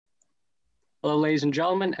Hello, ladies and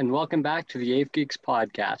gentlemen, and welcome back to the Ave Geeks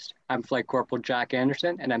podcast. I'm Flight Corporal Jack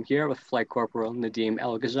Anderson, and I'm here with Flight Corporal Nadim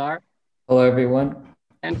El-Ghazar Hello, everyone.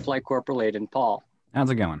 and Flight Corporal Aidan Paul.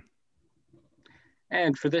 How's it going?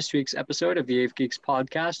 And for this week's episode of the Ave Geeks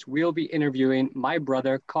podcast, we'll be interviewing my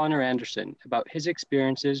brother, Connor Anderson, about his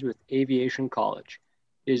experiences with aviation college.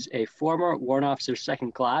 He is a former Warrant Officer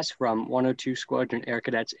Second Class from 102 Squadron Air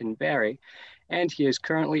Cadets in Barrie, and he is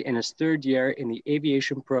currently in his third year in the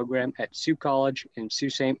aviation program at Sault College in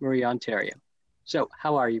Sault Ste. Marie, Ontario. So,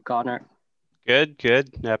 how are you, Connor? Good,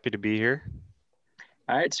 good. Happy to be here.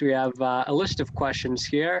 All right, so we have a list of questions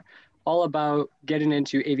here, all about getting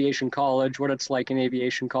into aviation college, what it's like in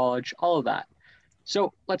aviation college, all of that.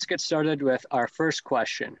 So let's get started with our first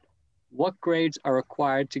question. What grades are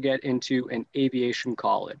required to get into an aviation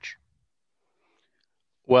college?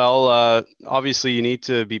 Well, obviously you need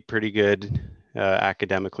to be pretty good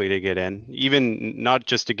academically to get in. Even not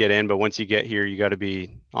just to get in, but once you get here, you got to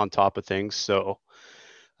be on top of things. So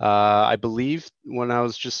I believe when I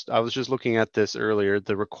was just looking at this earlier,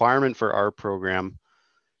 the requirement for our program,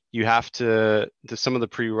 you have to some of the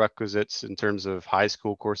prerequisites in terms of high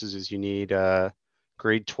school courses is you need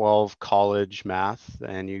grade 12 college math,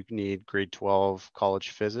 and you need grade 12 college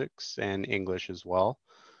physics and English as well.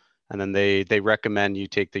 And then they recommend you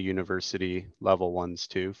take the university level ones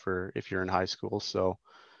too for if you're in high school. So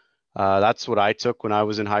that's what I took when I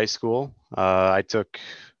was in high school. I took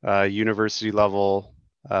university level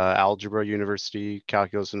algebra, university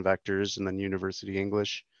calculus and vectors, and then university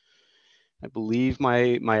English. I believe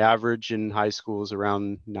my average in high school is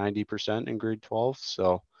around 90% in grade 12.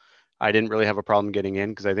 So I didn't really have a problem getting in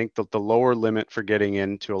because I think the lower limit for getting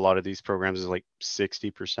into a lot of these programs is like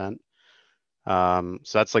 60%. So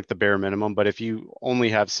that's like the bare minimum. But if you only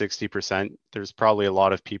have 60%, there's probably a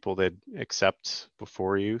lot of people that accept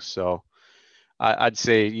before you. So I'd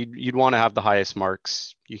say you'd want to have the highest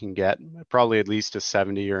marks you can get, probably at least a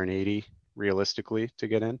 70 or an 80 realistically to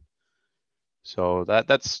get in. So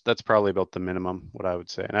that's probably about the minimum, what I would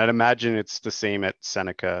say. And I'd imagine it's the same at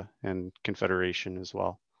Seneca and Confederation as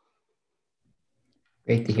well.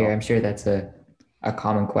 Great to hear. So I'm sure that's a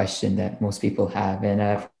common question that most people have.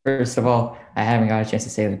 And first of all, I haven't got a chance to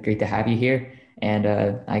say great to have you here. And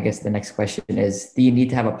I guess the next question is, do you need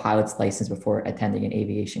to have a pilot's license before attending an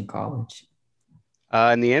aviation college?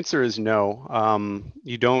 and the answer is no.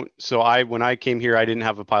 You don't. So when I came here, I didn't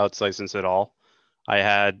have a pilot's license at all.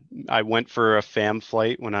 I went for a FAM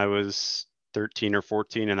flight when I was 13 or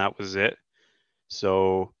 14, and that was it.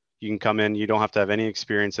 So you can come in, you don't have to have any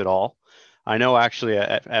experience at all. I know actually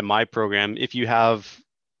at my program, if you have,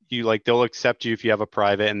 they'll accept you if you have a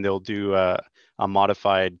private, and they'll do a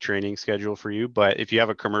modified training schedule for you. But if you have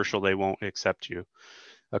a commercial, they won't accept you,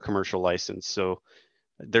 a commercial license. So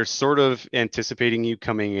they're sort of anticipating you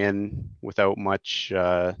coming in without much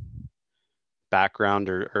background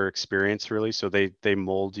or experience really. So they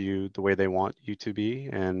mold you the way they want you to be,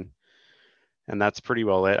 and that's pretty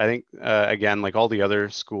well it. I think again, like all the other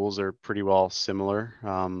schools are pretty well similar.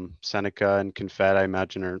 Seneca and Confed, I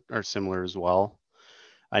imagine, are similar as well.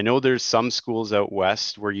 I know there's some schools out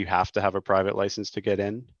west where you have to have a private license to get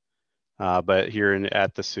in, but here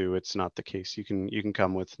at the Sioux, it's not the case. You can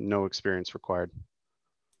come with no experience required.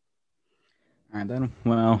 All right, then.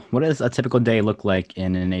 Well, what does a typical day look like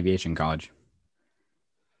in an aviation college?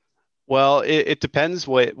 Well, it depends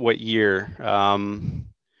what year.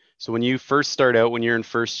 So when you first start out, when you're in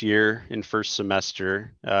first year, in first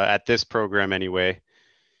semester, at this program anyway,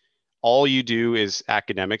 all you do is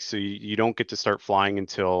academics. So you don't get to start flying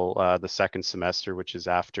until the second semester, which is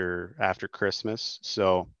after Christmas.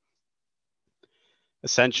 So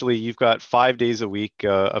essentially, you've got 5 days a week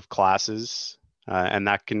of classes, and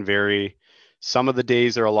that can vary. Some of the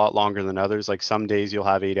days are a lot longer than others. Like some days you'll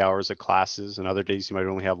have 8 hours of classes, and other days you might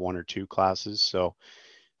only have one or two classes. So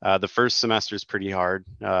the first semester is pretty hard.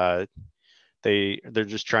 They're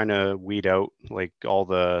just trying to weed out like all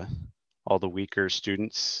the weaker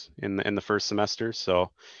students in the first semester.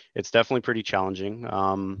 So it's definitely pretty challenging.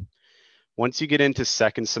 Once you get into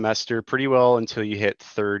second semester, pretty well until you hit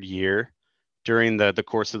third year, during the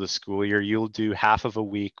course of the school year, you'll do half of a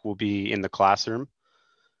week will be in the classroom.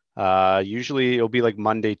 Usually it'll be like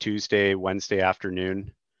Monday, Tuesday, Wednesday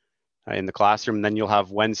afternoon in the classroom. And then you'll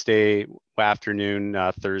have Wednesday afternoon,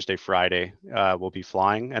 Thursday, Friday will be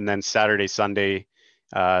flying. And then Saturday, Sunday,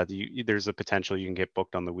 there's a potential you can get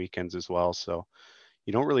booked on the weekends as well. So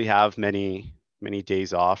you don't really have many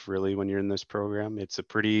days off really when you're in this program. It's a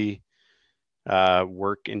pretty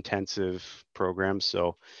work intensive program.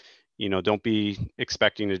 So don't be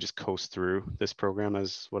expecting to just coast through this program,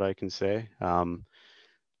 is what I can say.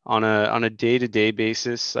 On a day-to-day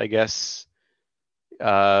basis, I guess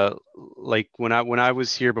like when I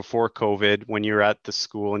was here before COVID, when you're at the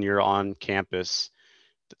school and you're on campus,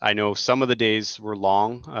 I know some of the days were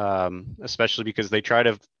long, especially because they try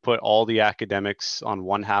to put all the academics on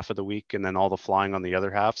one half of the week and then all the flying on the other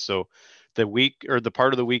half. So the week or the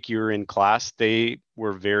part of the week you were in class, they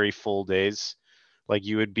were very full days. Like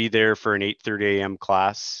you would be there for an 8:30 a.m.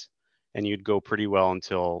 class and you'd go pretty well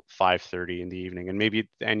until 5:30 in the evening,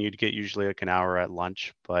 and you'd get usually like an hour at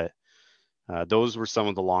lunch. But those were some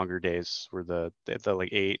of the longer days, were the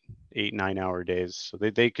like 9 hour days. So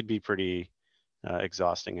they could be pretty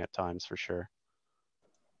exhausting at times for sure.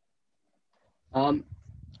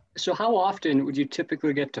 So how often would you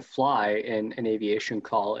typically get to fly in an aviation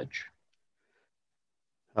college?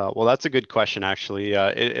 Well, that's a good question, actually.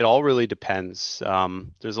 It all really depends.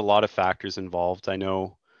 There's a lot of factors involved. I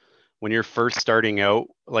know when you're first starting out,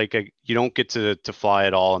 like you don't get to fly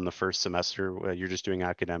at all in the first semester. You're just doing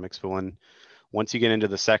academics. But once you get into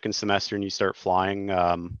the second semester and you start flying,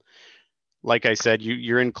 like I said,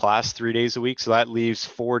 you're in class 3 days a week, so that leaves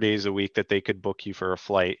 4 days a week that they could book you for a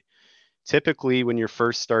flight. Typically, when you're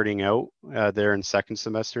first starting out there in second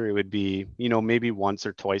semester, it would be, maybe once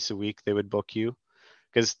or twice a week they would book you,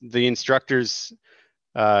 because the instructors,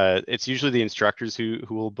 it's usually the instructors who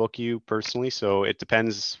will book you personally. So it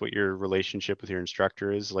depends what your relationship with your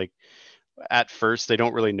instructor is. Like at first, they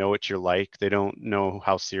don't really know what you're like. They don't know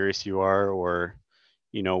how serious you are, or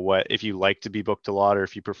what, if you like to be booked a lot or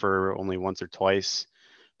if you prefer only once or twice.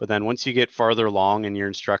 But then once you get farther along and your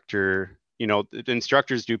instructor, the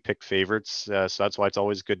instructors do pick favorites. So that's why it's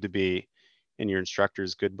always good to be in your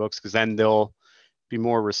instructor's good books, because then they'll be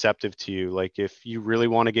more receptive to you. Like if you really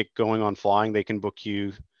want to get going on flying, they can book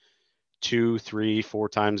you 2, 3, 4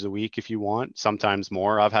 times a week if you want, sometimes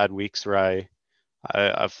more. I've had weeks where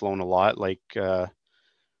I've flown a lot. Like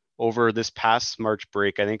over this past March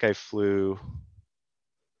break, I think I flew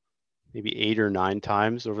maybe 8 or 9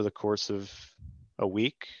 times over the course of a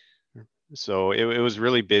week. So it was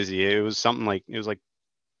really busy. It was like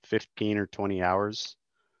 15 or 20 hours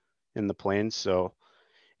in the plane. So,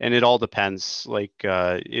 and it all depends. Like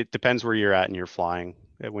it depends where you're at and you're flying.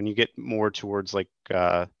 When you get more towards like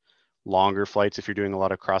longer flights, if you're doing a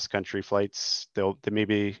lot of cross country flights, they'll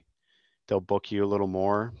book you a little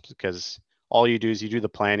more, because all you do is you do the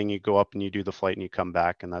planning, you go up and you do the flight and you come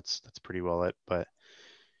back, and that's pretty well it. But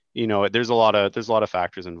there's a lot of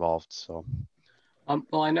factors involved. So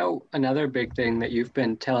well, I know another big thing that you've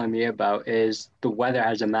been telling me about is the weather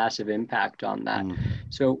has a massive impact on that.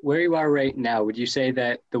 So where you are right now, would you say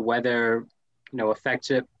that the weather, affects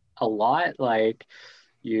it a lot? Like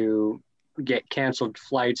you get canceled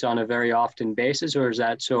flights on a very often basis, or is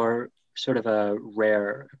that sort of a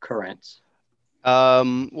rare occurrence?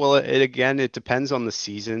 Well, it depends on the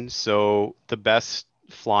season. So the best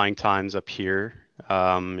flying times up here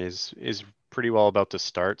is pretty well about to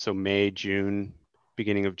start. So May, June,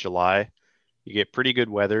 beginning of July, you get pretty good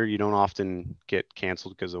weather. You don't often get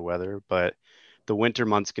canceled because of weather, but the winter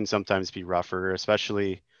months can sometimes be rougher,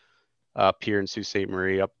 especially up here in Sault Ste.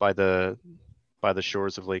 Marie, up by the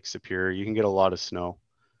shores of Lake Superior. You can get a lot of snow,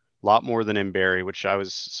 a lot more than in Barrie, which I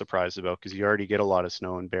was surprised about, because you already get a lot of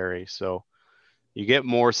snow in Barrie. So you get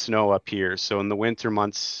more snow up here. So in the winter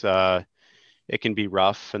months, it can be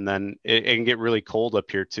rough, and then it can get really cold up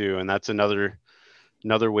here too. And that's another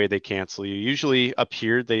way they cancel you. Usually up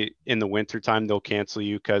here, in the wintertime, they'll cancel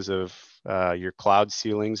you because of your cloud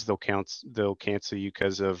ceilings. They'll cancel you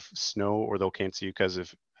because of snow, or they'll cancel you because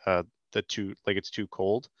of it's too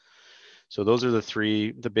cold. So those are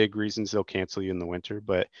the big reasons they'll cancel you in the winter.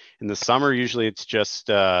 But in the summer, usually it's just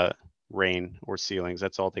rain or ceilings.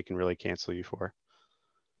 That's all they can really cancel you for.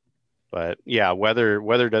 But yeah,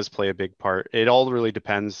 weather does play a big part. It all really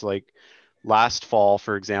depends. Like last fall,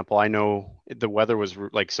 for example, I know the weather was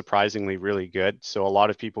like surprisingly really good. So a lot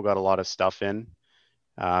of people got a lot of stuff in,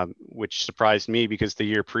 which surprised me, because the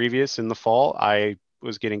year previous in the fall, I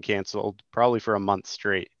was getting canceled probably for a month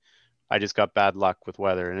straight. I just got bad luck with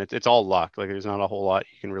weather, and it's all luck. Like there's not a whole lot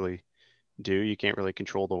you can really do. You can't really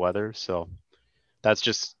control the weather. So that's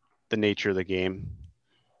just the nature of the game.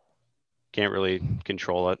 Can't really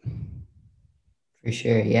control it. For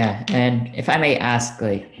sure, yeah. And if I may ask,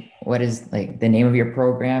 like, what is like the name of your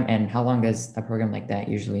program, and how long does a program like that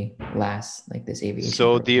usually last, like this aviation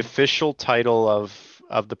So program? the official title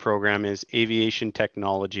of the program is Aviation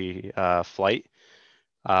Technology Flight.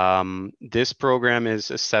 This program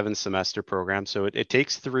is a 7-semester program, so it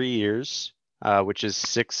takes 3 years, which is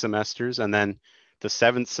 6 semesters, and then the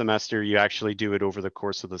 7th semester you actually do it over the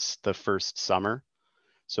course of the first summer.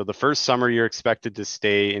 So the first summer you're expected to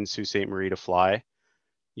stay in Sault Ste. Marie to fly.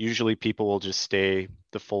 Usually people will just stay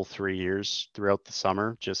the full 3 years throughout the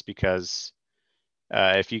summer, just because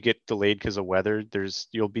if you get delayed because of weather,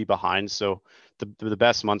 you'll be behind. So the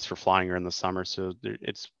best months for flying are in the summer. So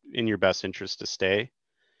it's in your best interest to stay.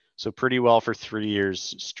 So pretty well for 3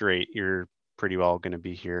 years straight, you're pretty well going to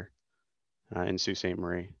be here in Sault Ste.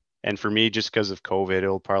 Marie. And for me, just because of COVID,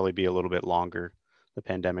 it'll probably be a little bit longer. The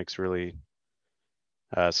pandemic's really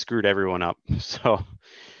screwed everyone up. So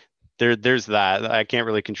there's that. I can't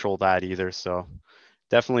really control that either. So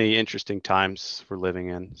definitely interesting times we're living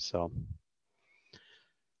in. So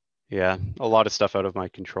yeah, a lot of stuff out of my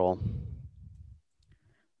control.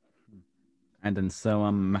 And then, so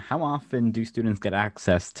how often do students get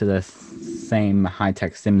access to the same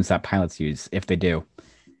high-tech sims that pilots use, if they do?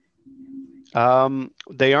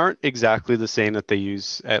 They aren't exactly the same that they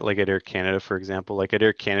use at Air Canada, for example. Like at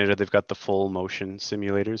Air Canada, they've got the full motion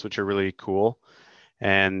simulators, which are really cool.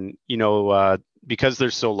 And because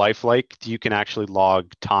they're so lifelike, you can actually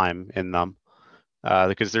log time in them.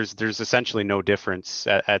 Because there's essentially no difference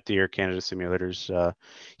at the Air Canada simulators.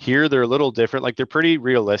 Here they're a little different. Like they're pretty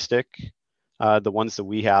realistic, the ones that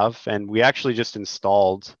we have, and we actually just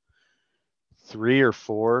installed 3 or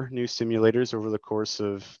 4 new simulators over the course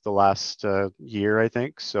of the last year, I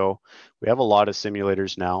think. So we have a lot of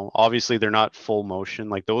simulators now. Obviously, they're not full motion.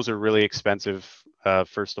 Like those are really expensive,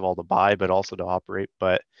 first of all, to buy, but also to operate.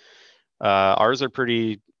 But ours are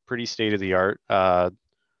pretty state of the art.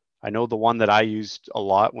 I know the one that I used a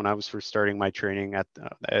lot when I was first starting my training at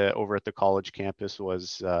over at the college campus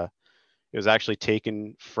was it was actually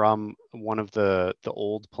taken from one of the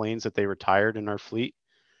old planes that they retired in our fleet,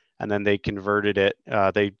 and then they converted it.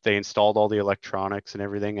 They installed all the electronics and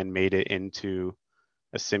everything and made it into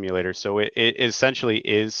a simulator. So it essentially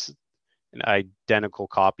is an identical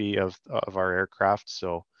copy of our aircraft.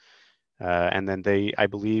 So and then I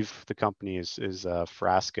believe the company is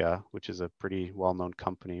Frasca, which is a pretty well-known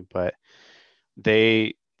company, but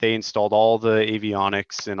they installed all the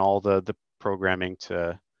avionics and all the programming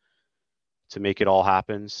to make it all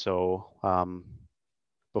happen. So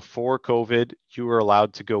before COVID, you were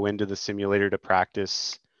allowed to go into the simulator to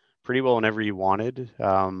practice pretty well whenever you wanted.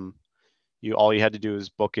 All you had to do is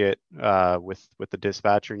book it with the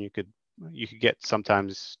dispatcher, and you could get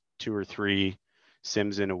sometimes 2 or 3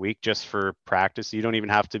 sims in a week just for practice. You don't even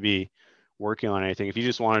have to be working on anything. If you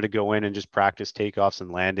just wanted to go in and just practice takeoffs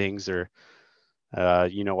and landings, or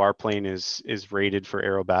our plane is rated for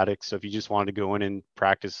aerobatics. So if you just wanted to go in and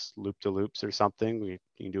practice loop to loops or something, you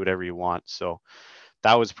can do whatever you want. So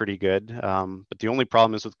that was pretty good. But the only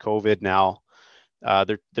problem is with COVID now,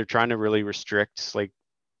 they're trying to really restrict like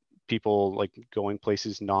people like going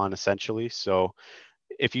places non-essentially. So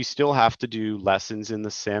if you still have to do lessons in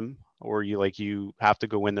the sim, or you have to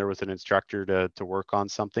go in there with an instructor to work on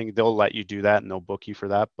something, they'll let you do that and they'll book you for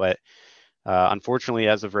that. But unfortunately,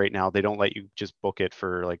 as of right now, they don't let you just book it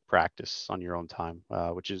for like practice on your own time,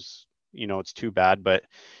 which is, it's too bad, but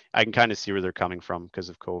I can kind of see where they're coming from because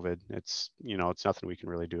of COVID. It's nothing we can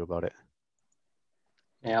really do about it.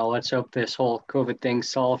 Yeah, let's hope this whole COVID thing's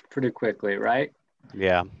solved pretty quickly, right?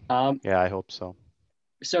 Yeah. Yeah, I hope so.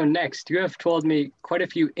 So next, you have told me quite a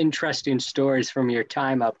few interesting stories from your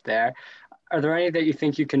time up there. Are there any that you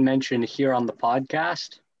think you can mention here on the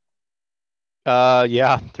podcast?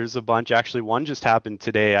 Yeah, there's a bunch. Actually, one just happened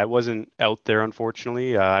today. I wasn't out there,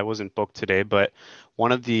 unfortunately. I wasn't booked today, but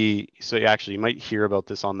so actually you might hear about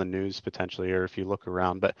this on the news potentially, or if you look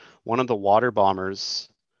around, but one of the water bombers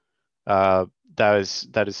that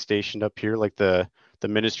is stationed up here, like the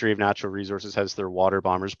Ministry of Natural Resources has their water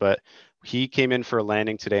bombers, but he came in for a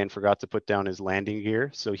landing today and forgot to put down his landing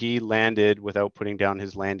gear. So he landed without putting down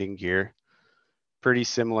his landing gear. Pretty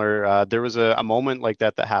similar. There was a moment like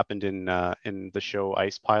that happened in the show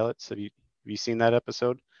Ice Pilots. Have you seen that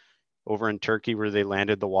episode over in Turkey where they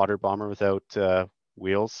landed the water bomber without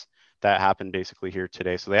wheels? That happened basically here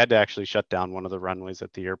today. So they had to actually shut down one of the runways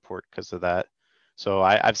at the airport because of that. So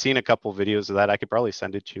I've seen a couple videos of that. I could probably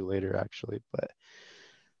send it to you later, actually. But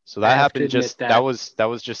so that happened that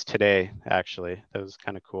was just today, actually. That was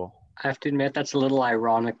kind of cool. I have to admit that's a little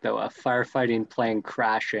ironic, though. A firefighting plane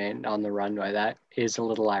crashing on the runway, that is a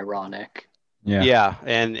little ironic. Yeah,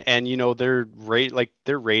 and they're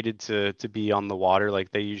rated to be on the water.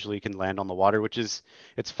 Like they usually can land on the water,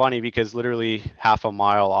 it's funny because literally half a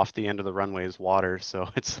mile off the end of the runway is water. So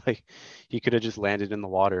it's like he could have just landed in the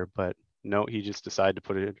water, but no, he just decided to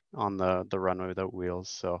put it on the runway without wheels.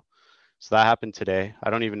 So that happened today. I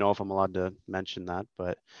don't even know if I'm allowed to mention that,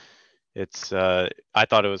 but it's I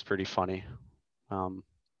thought it was pretty funny.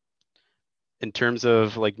 In terms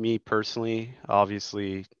of like me personally,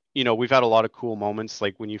 obviously, we've had a lot of cool moments.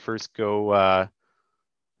 Like when you first go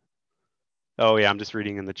Oh yeah, I'm just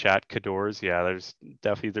reading in the chat. Cadors, yeah, there's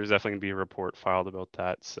definitely gonna be a report filed about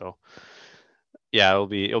that. So yeah, it'll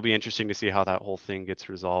be interesting to see how that whole thing gets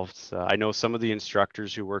resolved. I know some of the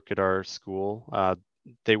instructors who work at our school,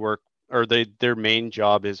 they work or their main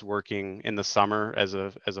job is working in the summer as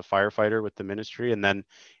a firefighter with the ministry, and then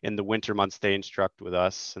in the winter months they instruct with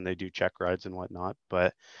us and they do check rides and whatnot.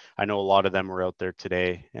 But I know a lot of them were out there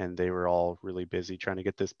today and they were all really busy trying to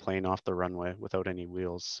get this plane off the runway without any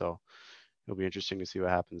wheels. So it'll be interesting to see what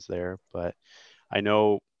happens there. But I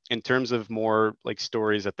know in terms of more like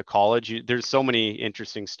stories at the college, there's so many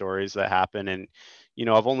interesting stories that happen. And,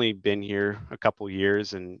 I've only been here a couple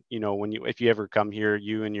years, and, if you ever come here,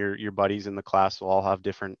 you and your buddies in the class will all have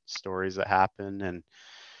different stories that happen. And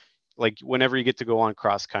like whenever you get to go on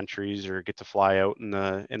cross countries or get to fly out in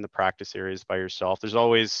the practice areas by yourself, there's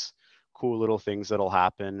always cool little things that'll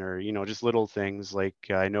happen, or, just little things like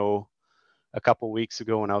I know a couple weeks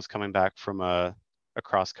ago when I was coming back from a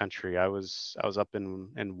cross country. I was up in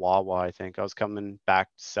Wawa, I think. I was coming back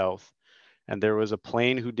south, and there was a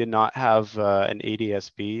plane who did not have an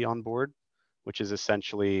ADSB on board, which is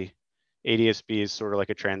essentially ADSB is sort of like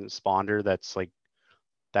a transponder that's like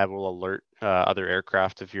that will alert other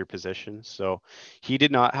aircraft of your position. So he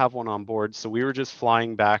did not have one on board. So we were just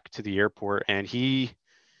flying back to the airport, and he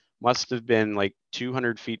must have been like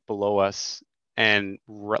 200 feet below us and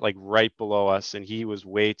like right below us, and he was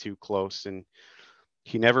way too close, and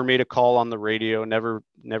he never made a call on the radio, never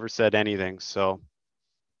said anything. So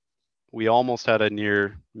we almost had a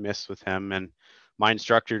near miss with him, and my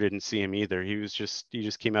instructor didn't see him either. He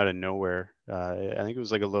just came out of nowhere. I think it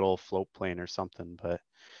was like a little float plane or something. But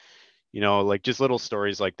like just little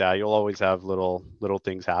stories like that, you'll always have little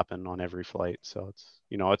things happen on every flight. So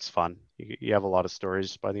it's fun. You have a lot of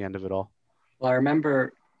stories by the end of it all. Well, I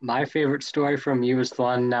remember my favorite story from you was the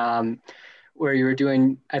one where you were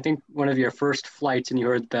doing, I think, one of your first flights and you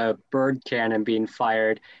heard the bird cannon being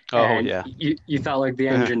fired Oh and yeah. you felt like the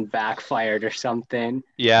engine backfired or something.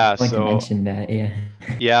 Yeah, Going to so mention that, yeah.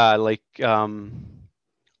 yeah, like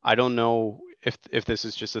I don't know if this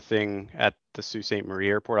is just a thing at the Sault Ste. Marie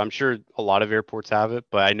Airport. I'm sure a lot of airports have it,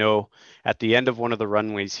 but I know at the end of one of the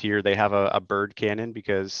runways here, they have a bird cannon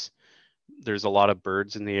because there's a lot of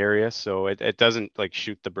birds in the area. So it doesn't like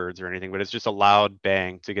shoot the birds or anything, but it's just a loud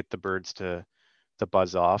bang to get the birds to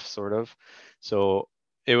buzz off, sort of. So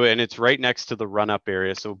and it's right next to the run up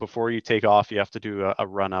area. So before you take off, you have to do a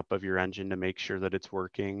run up of your engine to make sure that it's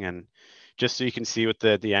working, and just so you can see what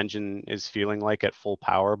the engine is feeling like at full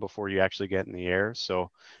power before you actually get in the air.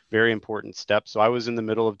 So very important step. So I was in the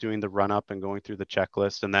middle of doing the run up and going through the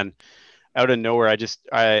checklist, and then out of nowhere,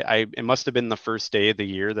 I it must have been the first day of the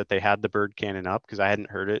year that they had the bird cannon up because I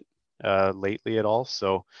hadn't heard it lately at all.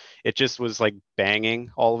 So it just was like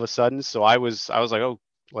banging all of a sudden. So I was like, oh,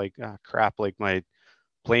 like crap, like my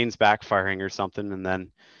plane's backfiring or something. And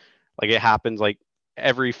then like it happened like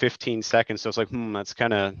every 15 seconds. So it's like, that's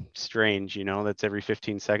kind of strange, that's every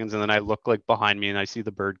 15 seconds. And then I look like behind me and I see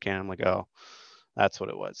the bird cannon. I'm like, oh, that's what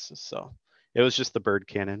it was. So it was just the bird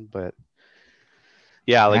cannon, but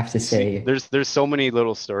yeah, I like have to say, there's so many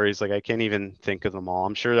little stories, like I can't even think of them all.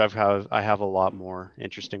 I'm sure I have a lot more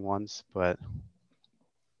interesting ones, but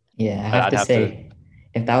yeah, I have I'd to have to. say,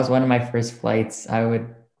 if that was one of my first flights, I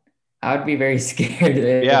would be very scared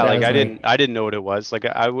if Yeah, that like was my. I didn't know what it was. Like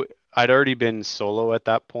I'd already been solo at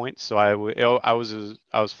that point, so I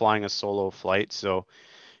was flying a solo flight. So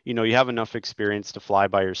you have enough experience to fly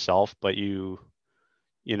by yourself, but you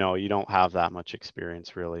don't have that much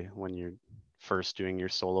experience really when you're first doing your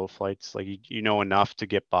solo flights. Like you know enough to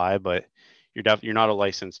get by, but you're not a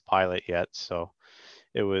licensed pilot yet. So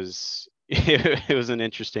it was it was an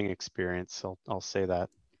interesting experience. I'll say that.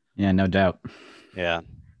 Yeah, no doubt.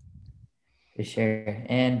 For sure.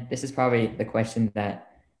 And this is probably the question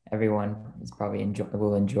that everyone is probably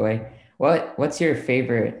will enjoy. What's your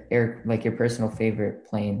favorite like your personal favorite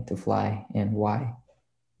plane to fly and why?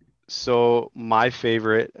 So my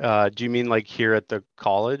favorite, do you mean like here at the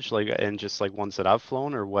college, like and just like ones that I've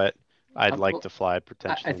flown, or what I'd like Well, to fly I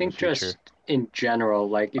potentially in the think future? just in general,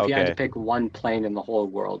 like if you had to Okay. pick one plane in the whole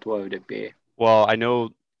world, what would it be? Well, I know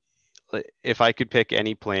if I could pick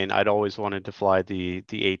any plane, I'd always wanted to fly the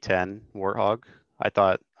A-10 Warthog. I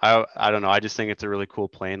don't know, I just think it's a really cool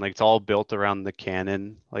plane. Like it's all built around the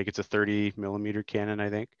cannon. Like it's a 30 millimeter cannon, I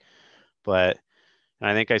think. But and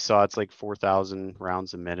I think I saw it's like 4,000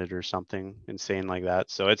 rounds a minute or something insane like that.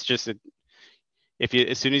 So it's just if you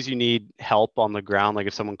as soon as you need help on the ground, like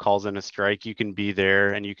if someone calls in a strike, you can be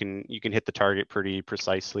there and you can hit the target pretty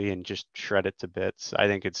precisely and just shred it to bits. I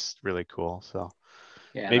think it's really cool. So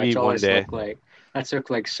Yeah, maybe that's one always day. looked like. That looked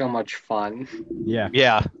like so much fun. Yeah.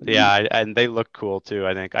 Yeah, and they look cool too,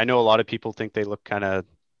 I think. I know a lot of people think they look kind of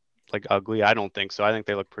like ugly. I don't think so. I think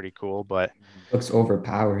they look pretty cool, but Looks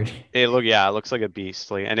overpowered. it looks like a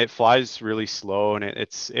beast. Like, and it flies really slow, and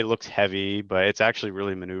it looks heavy, but it's actually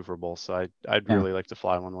really maneuverable. So I'd Yeah. really like to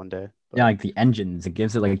fly one day. But Yeah, like the engines, it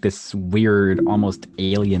gives it like this weird, almost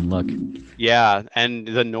alien look. yeah, and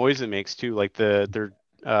the noise it makes too, like they're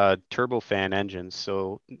turbofan engines,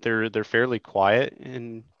 so they're fairly quiet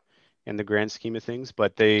in the grand scheme of things,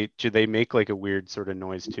 but they make like a weird sort of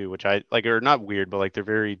noise too, which I like, or not weird, but like they're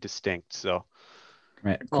very distinct. So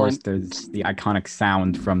Right. Of Well, course, and there's the iconic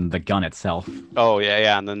sound from the gun itself. oh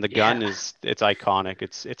yeah, and then the gun Yeah. it's iconic.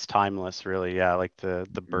 It's timeless, really. Yeah, like the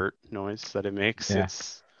Burt noise that it makes. Yeah.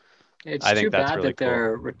 it's I too think that's bad really that cool.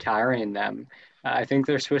 they're retiring them. I think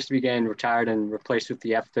they're supposed to be getting retired and replaced with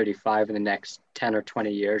the F-35 in the next 10 or 20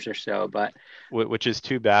 years or so. But Which is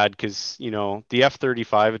too bad because, the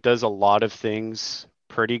F-35, it does a lot of things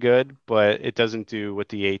pretty good, but it doesn't do what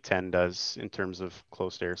the A-10 does in terms of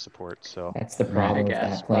close air support. So, That's the Right. I problem with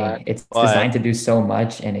guess, that but plane. It's but designed to do so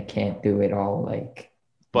much and it can't do it all like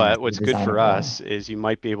Yeah. the what's good design for of us why. is you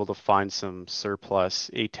might be able to find some surplus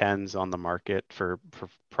A-10s on the market for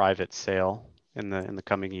private sale in the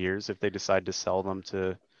coming years if they decide to sell them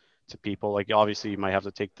to people. Like, obviously you might have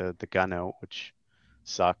to take the gun out, which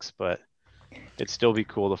sucks, but it'd still be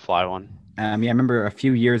cool to fly one. Yeah, I remember a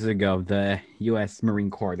few years ago, the U.S. Marine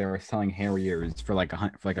Corps, they were selling Harriers for like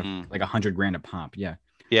Mm. like $100,000 a pop. Yeah.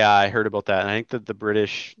 Yeah, I heard about that. And I think that the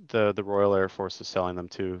British, the Royal Air Force is selling them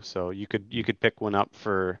too. So you could pick one up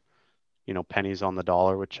for, pennies on the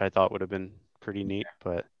dollar, which I thought would have been pretty neat.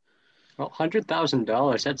 But well,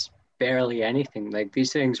 $100,000, that's barely anything. Like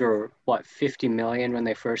these things were what, 50 million when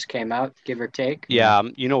they first came out, give or take. Yeah. yeah,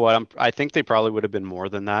 you know what? I think they probably would have been more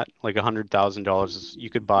than that. Like $100,000, you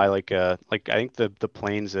could buy like I think the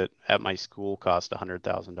planes at my school cost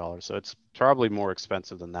 $100,000. So it's probably more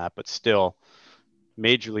expensive than that, but still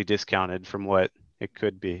majorly discounted from what it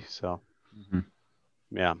could be. So Mhm.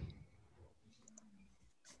 yeah.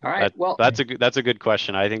 All right. That Well, that's a good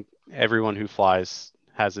question. I think everyone who flies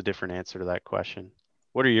has a different answer to that question.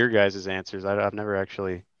 What are your guys' answers? I've never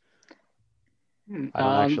actually, I don't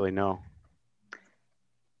um, actually know.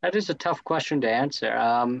 that is a tough question to answer.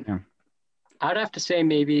 Yeah. I'd have to say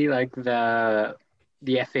maybe like the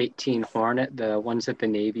F-18 Hornet, the ones that the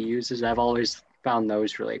Navy uses. I've always found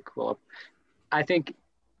those really cool. I think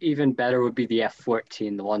even better would be the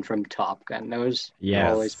F-14, the one from Top Gun. Those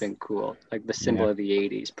have always Yes. been cool, like the symbol Yeah. of the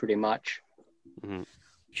 80s, pretty much. Mhm.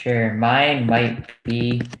 Sure. Mine might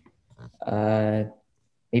be uh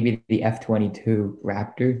maybe the F-22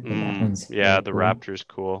 Raptor. And that one's Yeah, really the cool. Raptor's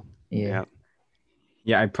cool. Yeah. Yeah.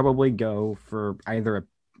 Yeah, I'd probably go for either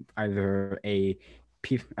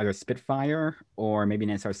Spitfire or maybe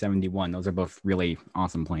an SR-71. Those are both really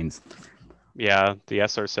awesome planes. Yeah, the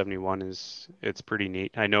SR-71 it's pretty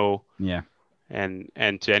neat. I know, Yeah. and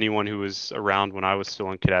to anyone who was around when I was still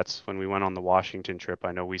in cadets, when we went on the Washington trip,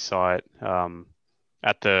 I know we saw it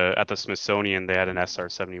at the Smithsonian. They had an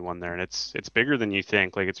SR-71 there, and it's bigger than you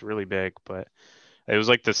think. Like, it's really big, but it was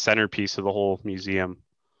like the centerpiece of the whole museum.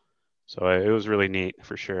 So it was really neat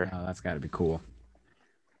for sure. That's got to be cool.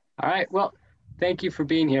 All right. Well, thank you for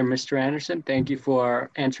being here, Mr. Anderson. Thank you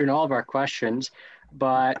for answering all of our questions.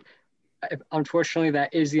 But unfortunately,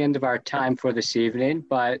 that is the end of our time for this evening.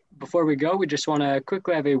 But before we go, we just want to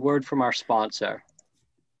quickly have a word from our sponsor.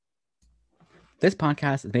 This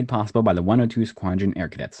podcast is made possible by the 102 Squadron Air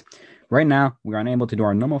Cadets. Right now, we are unable to do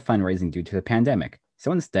our normal fundraising due to the pandemic.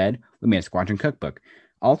 So instead, we made a Squadron cookbook.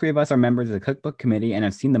 All three of us are members of the cookbook committee and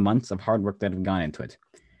have seen the months of hard work that have gone into it.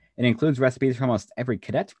 It includes recipes for almost every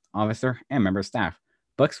cadet, officer, and member of staff.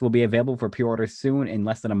 Books will be available for pre-order soon in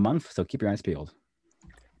less than a month, so keep your eyes peeled.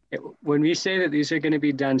 When we say that these are going to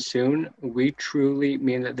be done soon, we truly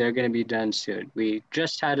mean that they're going to be done soon. We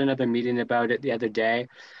just had another meeting about it the other day,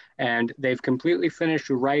 and they've completely finished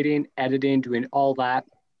writing, editing, doing all that.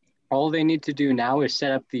 All they need to do now is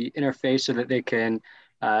set up the interface so that they can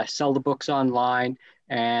sell the books online,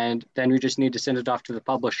 and then we just need to send it off to the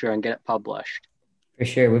publisher and get it published. For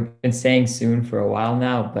sure. We've been saying soon for a while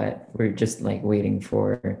now, but we're just like waiting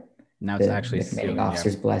for Now it's the actually commanding soon,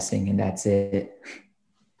 officer's blessing, and that's it.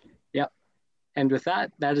 Yep. And with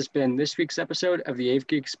that, that has been this week's episode of the Ave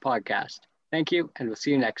Geeks podcast. Thank you, and we'll see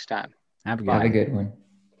you next time. Have a good Have a one. good one.